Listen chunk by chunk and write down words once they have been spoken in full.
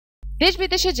দেশ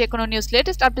বিদেশে যে কোনো নিউজ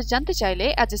লেটেস্ট আপডেট জানতে চাইলে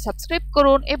আজ সাবস্ক্রাইব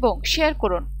করুন এবং শেয়ার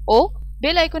করুন ও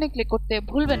বেল আইকনে ক্লিক করতে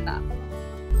ভুলবেন না।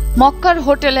 মক্কার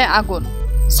হোটেলে আগুন।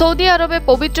 সৌদি আরবে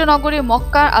পবিত্র নগরী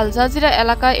মক্কার আল জাজিরা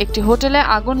এলাকায় একটি হোটেলে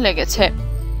আগুন লেগেছে।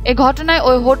 এই ঘটনায়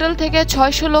ওই হোটেল থেকে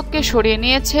 ৬০০ লোককে সরিয়ে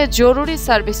নিয়েছে জরুরি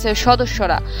সার্ভিসের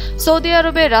সদস্যরা। সৌদি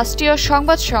আরবের রাষ্ট্রীয়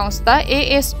সংবাদ সংস্থা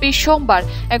এএফপ সোমবার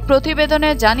এক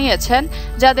প্রতিবেদনে জানিয়েছেন,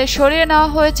 যাদের সরিয়ে নেওয়া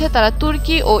হয়েছে তারা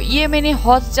তুর্কি ও ইয়েমেনি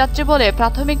হজ যাত্রী বলে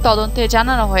প্রাথমিক তদন্তে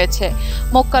জানানো হয়েছে।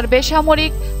 মক্কার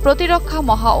বেসামরিক প্রতিরক্ষা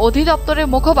মহা অধিদপ্তরের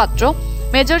মুখপাত্র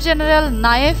মেজর জেনারেল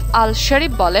নায়েফ আল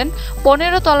শরীফ বলেন,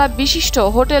 ১৫ তলা বিশিষ্ট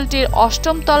হোটেলটির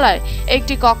 ৮ম তলায়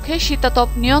একটি কক্ষে শীতাতপ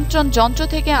নিয়ন্ত্রণ যন্ত্র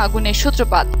থেকে আগুনের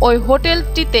সূত্রপাত। ওই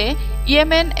হোটেলটিতে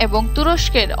ইয়েমেন এবং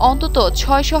তুরস্কের অন্তত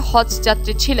 ৬০০ হজ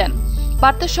যাত্রী ছিলেন।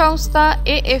 বার্তা সংস্থা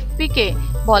এএফপিকে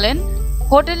বলেন,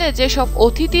 হোটেলে যেসব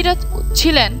অতিথিরা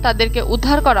ছিলেন তাদেরকে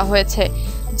উদ্ধার করা হয়েছে।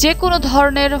 যে কোনো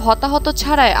ধরনের হতাহত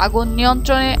ছাড়াই আগুন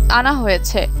নিয়ন্ত্রণে আনা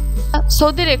হয়েছে।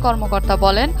 সৌদির এই কর্মকর্তা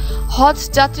বলেন, হজ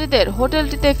যাত্রীদের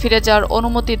হোটেলটিতে ফিরে যাওয়ার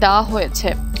অনুমতি দেওয়া হয়েছে।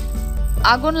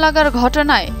 আগুন লাগার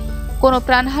ঘটনায় কোনো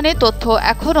প্রাণহানির তথ্য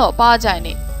এখনও পাওয়া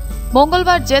যায়নি।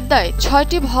 মঙ্গলবার জেদ্দায়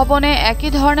 ৬টি ভবনে একই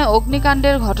ধরনের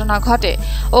অগ্নিকাণ্ডের ঘটনা ঘটে।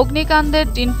 অগ্নিকাণ্ডের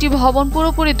 ৩টি ভবন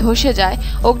পুরোপুরি ধসে যায়।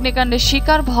 অগ্নিকাণ্ডের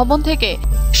শিকার ভবন থেকে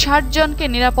 ৬০ জনকে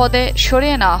নিরাপদে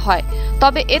সরিয়ে নেওয়া হয়,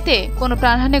 তবে এতে কোনো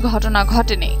প্রাণহানির ঘটনা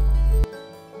ঘটেনি।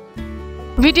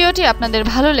 ভিডিওটি আপনাদের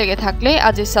ভালো লেগে থাকলে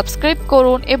আজই সাবস্ক্রাইব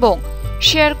করুন এবং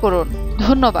শেয়ার করুন।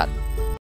 ধন্যবাদ।